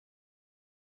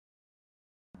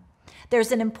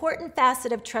There's an important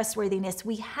facet of trustworthiness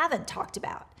we haven't talked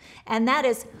about, and that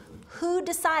is who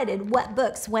decided what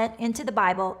books went into the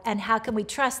Bible and how can we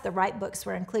trust the right books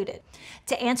were included?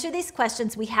 To answer these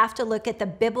questions, we have to look at the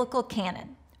biblical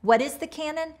canon. What is the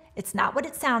canon? It's not what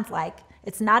it sounds like.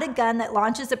 It's not a gun that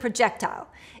launches a projectile.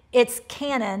 It's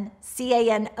canon,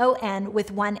 C-A-N-O-N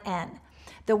with one N.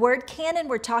 The word canon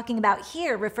we're talking about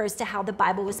here refers to how the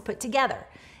Bible was put together.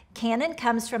 Canon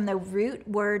comes from the root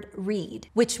word reed,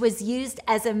 which was used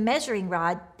as a measuring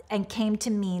rod and came to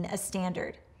mean a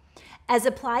standard. As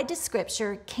applied to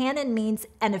Scripture, canon means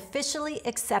an officially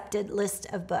accepted list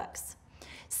of books.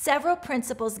 Several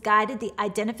principles guided the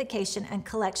identification and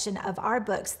collection of our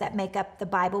books that make up the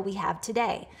Bible we have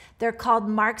today. They're called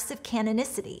marks of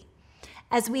canonicity.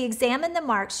 As we examine the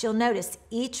marks, you'll notice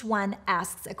each one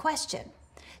asks a question.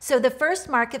 So the first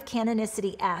mark of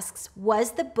canonicity asks,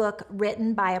 was the book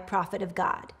written by a prophet of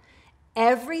God?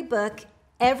 Every book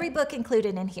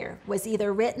included in here was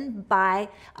either written by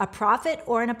a prophet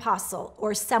or an apostle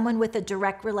or someone with a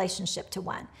direct relationship to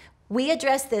one. We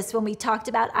addressed this when we talked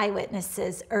about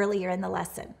eyewitnesses earlier in the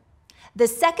lesson. The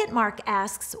second mark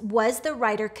asks, was the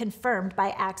writer confirmed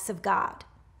by acts of God?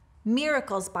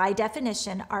 Miracles, by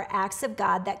definition, are acts of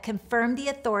God that confirm the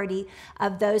authority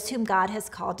of those whom God has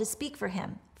called to speak for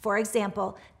him. For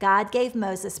example, God gave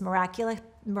Moses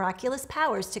miraculous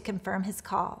powers to confirm his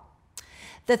call.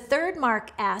 The third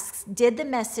mark asks, did the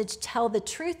message tell the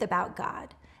truth about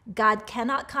God? God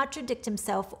cannot contradict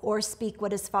himself or speak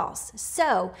what is false.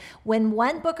 So, when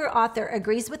one book or author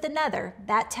agrees with another,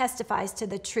 that testifies to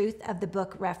the truth of the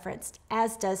book referenced,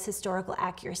 as does historical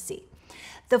accuracy.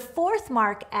 The fourth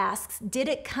mark asks, did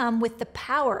it come with the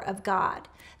power of God?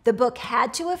 The book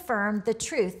had to affirm the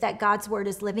truth that God's word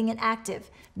is living and active,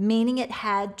 meaning it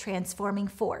had transforming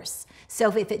force.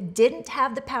 So if it didn't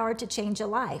have the power to change a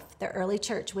life, the early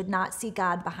church would not see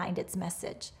God behind its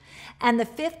message. And the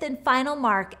fifth and final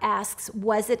mark asks,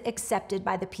 was it accepted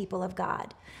by the people of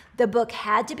God? The book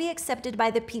had to be accepted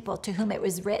by the people to whom it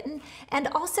was written and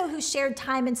also who shared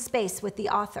time and space with the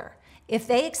author. If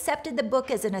they accepted the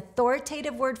book as an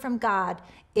authoritative word from God,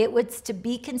 it was to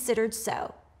be considered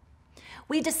so.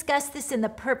 We discussed this in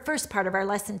the first part of our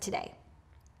lesson today.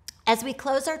 As we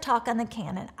close our talk on the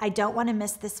canon, I don't want to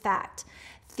miss this fact.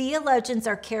 Theologians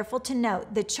are careful to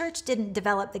note the church didn't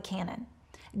develop the canon.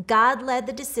 God led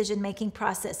the decision-making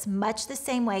process much the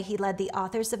same way he led the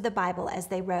authors of the Bible as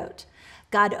they wrote.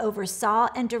 God oversaw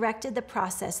and directed the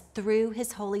process through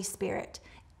his Holy Spirit.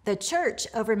 The church,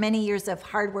 over many years of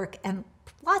hard work and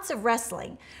lots of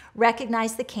wrestling,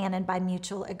 recognized the canon by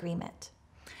mutual agreement.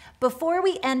 Before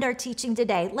we end our teaching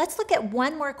today, let's look at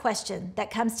one more question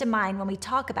that comes to mind when we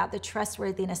talk about the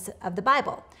trustworthiness of the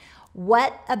Bible.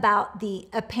 What about the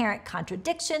apparent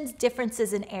contradictions,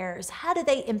 differences, and errors? How do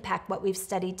they impact what we've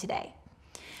studied today?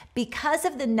 Because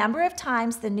of the number of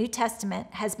times the New Testament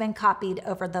has been copied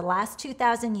over the last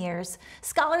 2,000 years,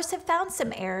 scholars have found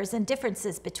some errors and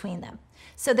differences between them.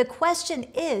 So the question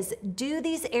is, do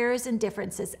these errors and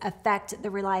differences affect the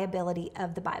reliability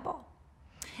of the Bible?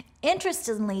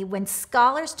 Interestingly, when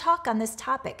scholars talk on this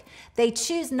topic, they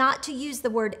choose not to use the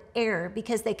word error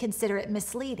because they consider it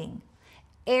misleading.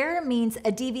 Error means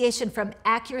a deviation from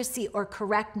accuracy or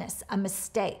correctness, a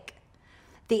mistake.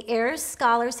 The errors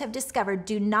scholars have discovered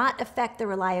do not affect the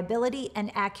reliability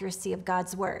and accuracy of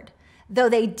God's word. Though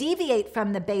they deviate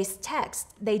from the base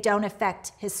text, they don't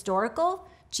affect historical,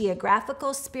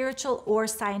 geographical, spiritual, or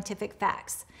scientific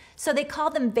facts. So they call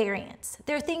them variants.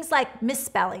 They're things like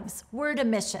misspellings, word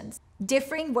omissions,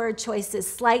 differing word choices,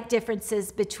 slight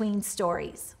differences between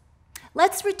stories.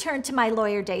 Let's return to my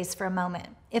lawyer days for a moment.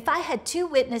 If I had two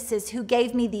witnesses who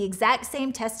gave me the exact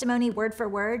same testimony word for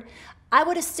word, I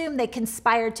would assume they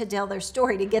conspired to tell their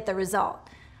story to get the result.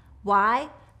 Why?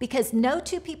 Because no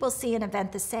two people see an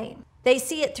event the same. They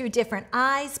see it through different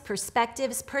eyes,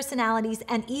 perspectives, personalities,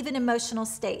 and even emotional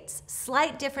states.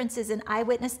 Slight differences in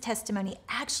eyewitness testimony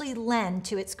actually lend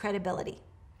to its credibility.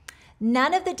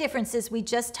 None of the differences we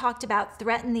just talked about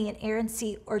threaten the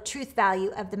inerrancy or truth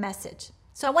value of the message.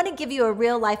 So I want to give you a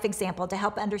real-life example to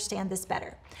help understand this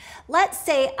better. Let's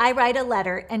say I write a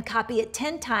letter and copy it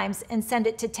 10 times and send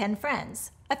it to 10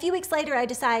 friends. A few weeks later, I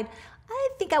decide, I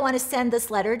think I want to send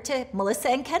this letter to Melissa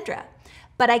and Kendra,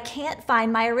 but I can't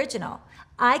find my original.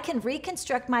 I can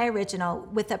reconstruct my original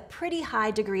with a pretty high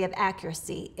degree of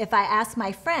accuracy if I ask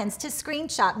my friends to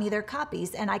screenshot me their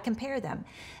copies and I compare them.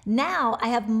 Now I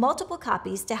have multiple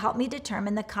copies to help me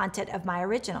determine the content of my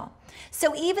original.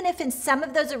 So even if in some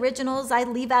of those originals I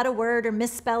leave out a word or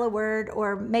misspell a word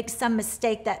or make some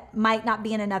mistake that might not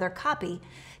be in another copy,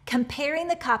 Comparing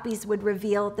the copies would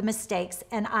reveal the mistakes,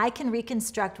 and I can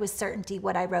reconstruct with certainty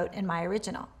what I wrote in my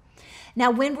original. Now,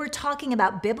 when we're talking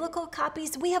about biblical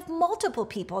copies, we have multiple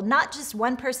people, not just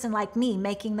one person like me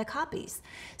making the copies.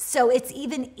 So it's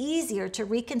even easier to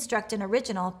reconstruct an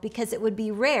original because it would be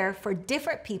rare for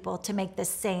different people to make the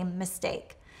same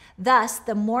mistake. Thus,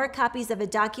 the more copies of a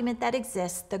document that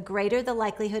exists, the greater the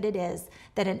likelihood it is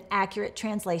that an accurate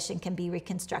translation can be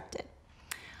reconstructed.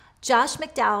 Josh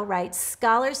McDowell writes,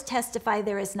 "Scholars testify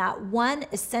there is not one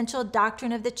essential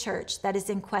doctrine of the church that is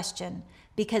in question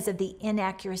because of the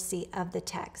inaccuracy of the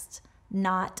text.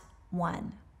 Not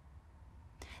one."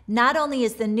 Not only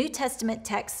is the New Testament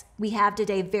text we have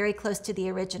today very close to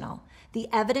the original, the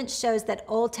evidence shows that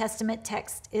Old Testament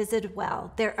text is as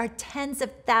well. There are tens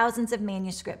of thousands of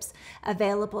manuscripts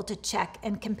available to check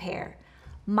and compare.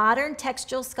 Modern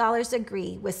textual scholars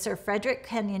agree with Sir Frederick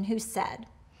Kenyon, who said,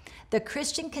 "The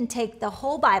Christian can take the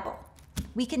whole Bible.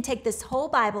 We can take this whole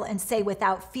Bible and say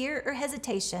without fear or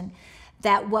hesitation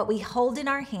that what we hold in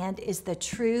our hand is the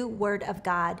true word of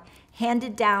God,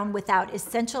 handed down without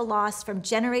essential loss from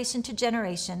generation to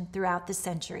generation throughout the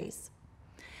centuries."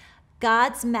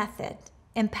 God's method,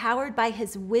 empowered by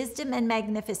his wisdom and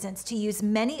magnificence to use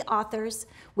many authors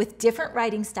with different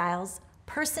writing styles,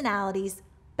 personalities,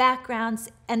 backgrounds,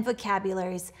 and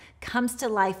vocabularies, comes to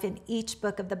life in each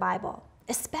book of the Bible,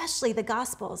 especially the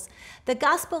Gospels. The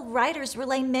Gospel writers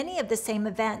relay many of the same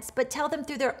events, but tell them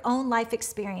through their own life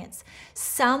experience.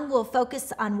 Some will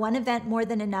focus on one event more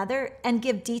than another and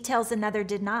give details another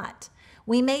did not.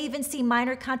 We may even see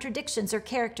minor contradictions or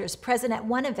characters present at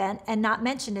one event and not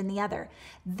mentioned in the other.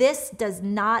 This does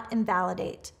not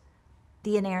invalidate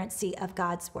the inerrancy of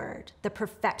God's word, the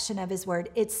perfection of his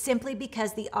word. It's simply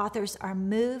because the authors are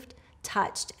moved,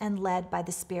 touched, and led by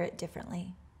the Spirit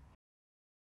differently.